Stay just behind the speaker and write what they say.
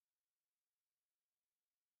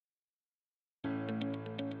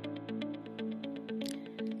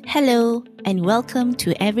Hello, and welcome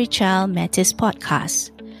to Every Child Matters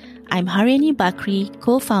podcast. I'm Haryani Bakri,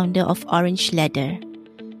 co-founder of Orange Ladder.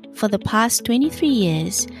 For the past 23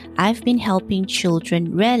 years, I've been helping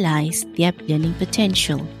children realize their learning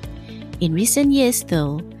potential. In recent years,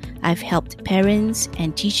 though, I've helped parents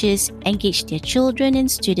and teachers engage their children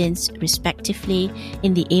and students respectively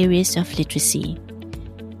in the areas of literacy.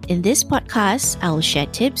 In this podcast, I will share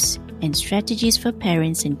tips and strategies for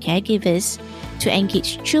parents and caregivers to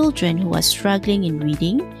engage children who are struggling in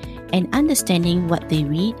reading and understanding what they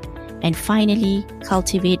read, and finally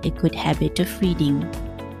cultivate a good habit of reading.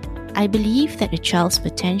 I believe that a child's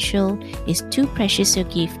potential is too precious a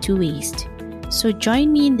gift to waste. So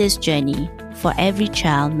join me in this journey, for every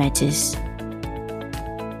child matters.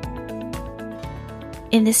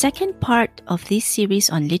 In the second part of this series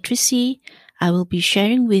on literacy, I will be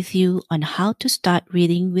sharing with you on how to start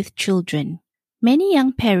reading with children. Many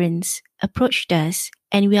young parents approached us,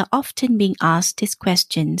 and we are often being asked these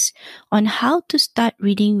questions on how to start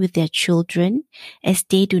reading with their children, as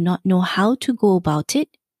they do not know how to go about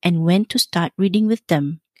it and when to start reading with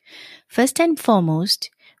them. First and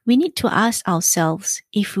foremost, we need to ask ourselves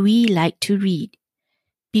if we like to read.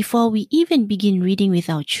 Before we even begin reading with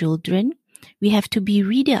our children, we have to be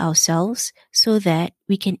reader ourselves so that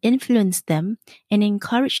we can influence them and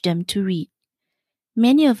encourage them to read.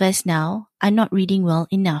 Many of us now are not reading well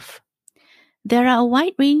enough. There are a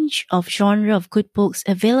wide range of genre of good books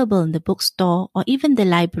available in the bookstore or even the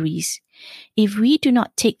libraries. If we do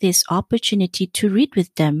not take this opportunity to read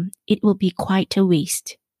with them, it will be quite a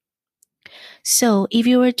waste. So, if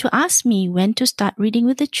you were to ask me when to start reading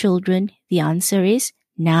with the children, the answer is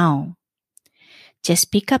now.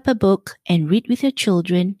 Just pick up a book and read with your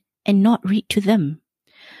children and not read to them.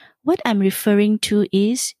 What I'm referring to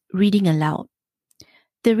is reading aloud.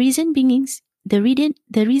 The reason being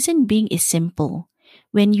is simple.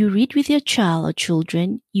 When you read with your child or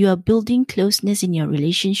children, you are building closeness in your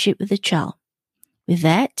relationship with the child. With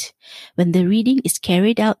that, when the reading is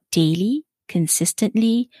carried out daily,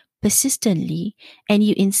 consistently, persistently, and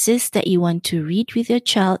you insist that you want to read with your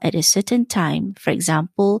child at a certain time, for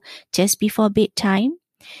example, just before bedtime,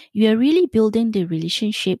 you are really building the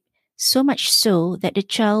relationship so much so that the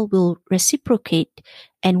child will reciprocate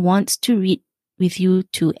and wants to read with you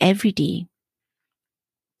too every day.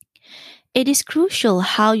 It is crucial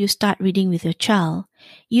how you start reading with your child.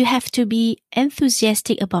 You have to be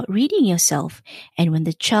enthusiastic about reading yourself, and when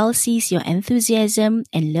the child sees your enthusiasm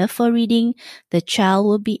and love for reading, the child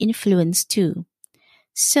will be influenced too.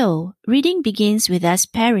 So, reading begins with us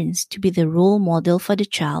parents to be the role model for the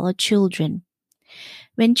child or children.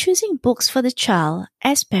 When choosing books for the child,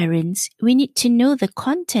 as parents, we need to know the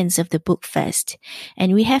contents of the book first,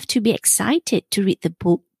 and we have to be excited to read the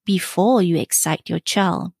book before you excite your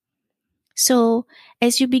child. So,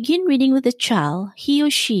 as you begin reading with the child, he or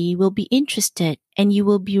she will be interested, and you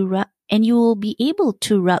will be able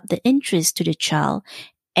to rub the interest to the child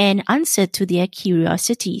and answer to their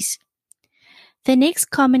curiosities. The next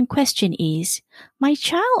common question is, my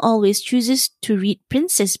child always chooses to read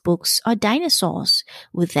princess books or dinosaurs.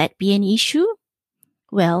 Would that be an issue?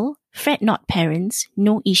 Well, fret not, parents,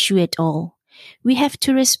 no issue at all. We have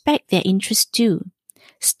to respect their interest too.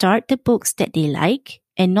 Start the books that they like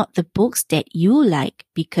and not the books that you like,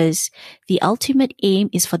 because the ultimate aim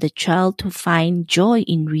is for the child to find joy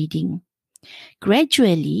in reading.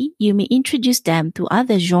 Gradually, you may introduce them to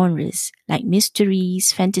other genres like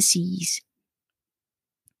mysteries, fantasies.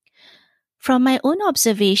 From my own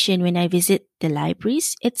observation when I visit the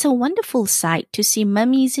libraries, it's a wonderful sight to see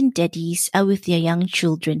mummies and daddies are with their young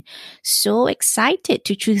children, so excited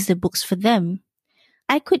to choose the books for them.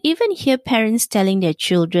 I could even hear parents telling their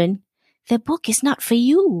children, "The book is not for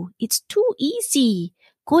you. It's too easy.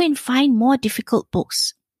 Go and find more difficult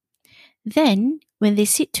books." Then, when they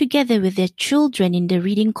sit together with their children in the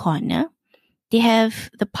reading corner, they have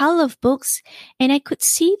the pile of books, and I could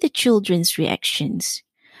see the children's reactions.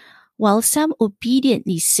 While some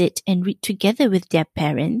obediently sit and read together with their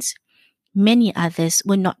parents, many others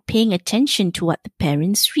were not paying attention to what the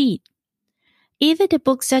parents read. Either the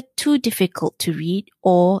books are too difficult to read,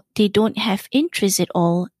 or they don't have interest at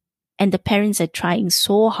all, and the parents are trying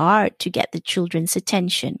so hard to get the children's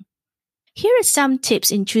attention. Here are some tips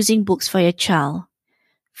in choosing books for your child.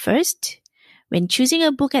 First, when choosing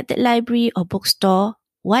a book at the library or bookstore,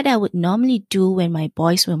 what I would normally do when my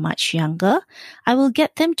boys were much younger, I will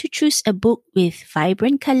get them to choose a book with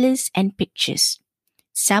vibrant colors and pictures.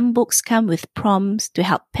 Some books come with prompts to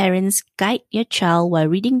help parents guide your child while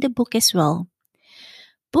reading the book as well.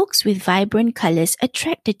 Books with vibrant colors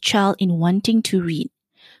attract the child in wanting to read.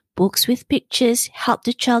 Books with pictures help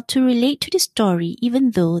the child to relate to the story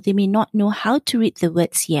even though they may not know how to read the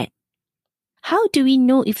words yet. How do we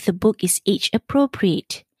know if the book is age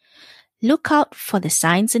appropriate? Look out for the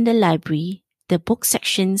signs in the library. The book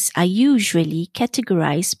sections are usually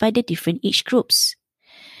categorized by the different age groups.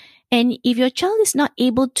 And if your child is not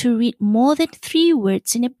able to read more than 3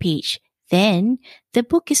 words in a page, then the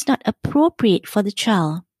book is not appropriate for the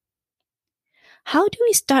child. How do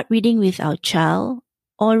we start reading with our child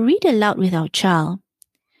or read aloud with our child?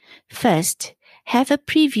 First, have a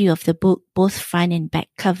preview of the book, both front and back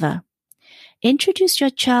cover. Introduce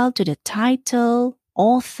your child to the title,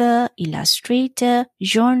 author, illustrator,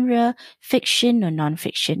 genre, fiction or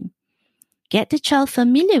non-fiction. Get the child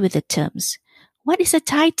familiar with the terms. What is a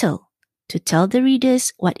title? To tell the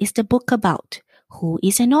readers what is the book about. Who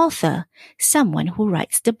is an author? Someone who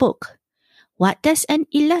writes the book. What does an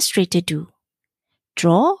illustrator do?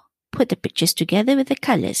 Draw, put the pictures together with the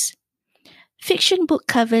colors. Fiction book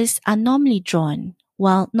covers are normally drawn,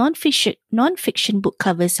 while non-fiction book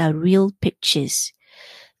covers are real pictures.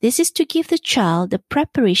 This is to give the child the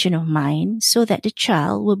preparation of mind so that the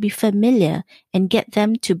child will be familiar and get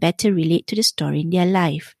them to better relate to the story in their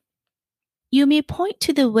life. You may point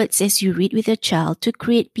to the words as you read with your child to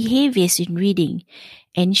create behaviors in reading.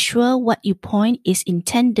 Ensure what you point is in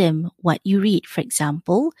tandem what you read. For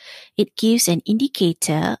example, it gives an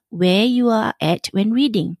indicator where you are at when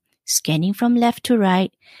reading, scanning from left to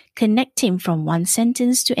right, connecting from one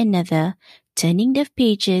sentence to another, turning the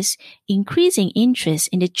pages, increasing interest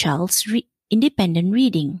in the child's independent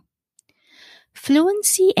reading.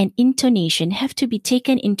 Fluency and intonation have to be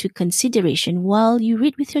taken into consideration while you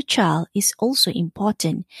read with your child is also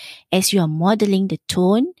important, as you are modeling the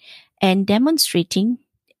tone and demonstrating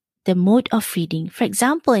the mode of reading. For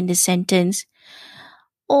example, in the sentence,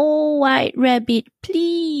 "Oh, White Rabbit,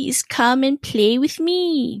 please come and play with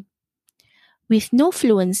me." With no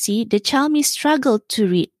fluency, the child may struggle to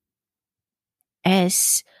read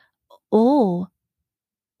as, "Oh,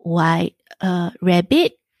 White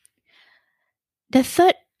Rabbit." The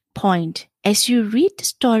third point, as you read the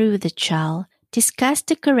story with the child, discuss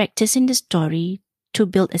the characters in the story to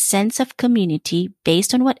build a sense of community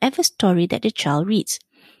based on whatever story that the child reads.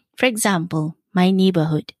 For example, My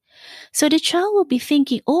Neighborhood. So the child will be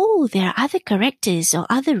thinking, oh, there are other characters or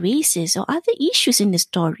other races or other issues in the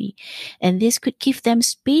story, and this could give them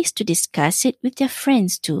space to discuss it with their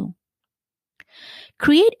friends too.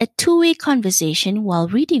 Create a two-way conversation while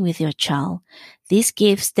reading with your child. This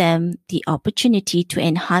gives them the opportunity to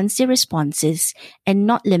enhance their responses and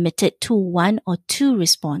not limited to 1 or 2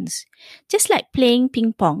 responses. Just like playing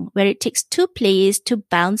ping pong, where it takes 2 players to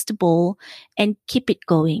bounce the ball and keep it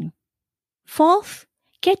going. Fourth,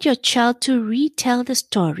 get your child to retell the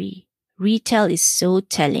story. Retell is so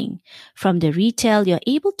telling. From the retell, you're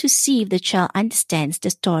able to see if the child understands the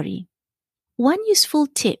story. One useful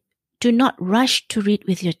tip: do not rush to read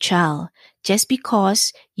with your child just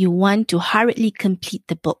because you want to hurriedly complete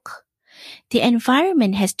the book. The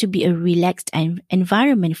environment has to be a relaxed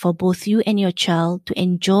environment for both you and your child to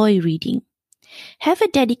enjoy reading. Have a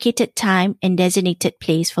dedicated time and designated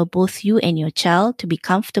place for both you and your child to be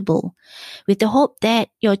comfortable, with the hope that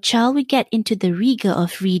your child will get into the rigor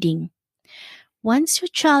of reading. Once your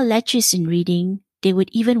child latches in reading, they would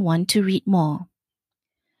even want to read more.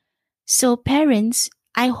 So parents,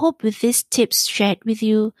 I hope with these tips shared with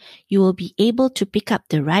you, you will be able to pick up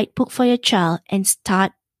the right book for your child and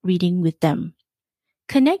start reading with them.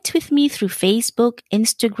 Connect with me through Facebook,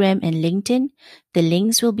 Instagram, and LinkedIn. The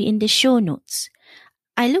links will be in the show notes.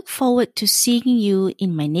 I look forward to seeing you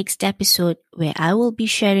in my next episode, where I will be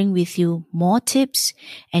sharing with you more tips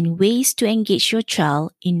and ways to engage your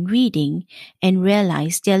child in reading and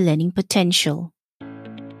realize their learning potential.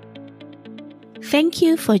 Thank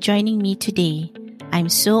you for joining me today. I'm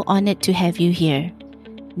so honored to have you here.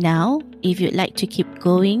 Now, if you'd like to keep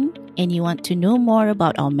going and you want to know more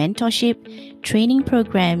about our mentorship, training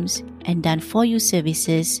programs, and done-for-you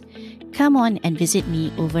services, come on and visit me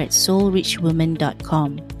over at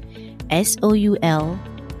soulrichwoman.com.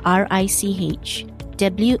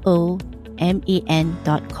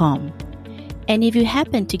 soulrichwoman.com. And if you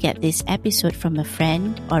happen to get this episode from a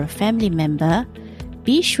friend or a family member,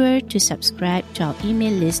 be sure to subscribe to our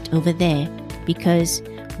email list over there, because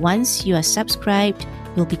once you are subscribed,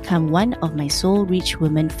 you'll become one of my Soul Rich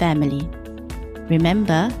Women family.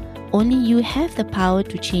 Remember, only you have the power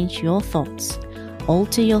to change your thoughts.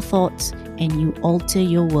 Alter your thoughts and you alter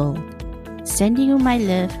your world. Sending you my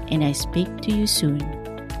love, and I speak to you soon.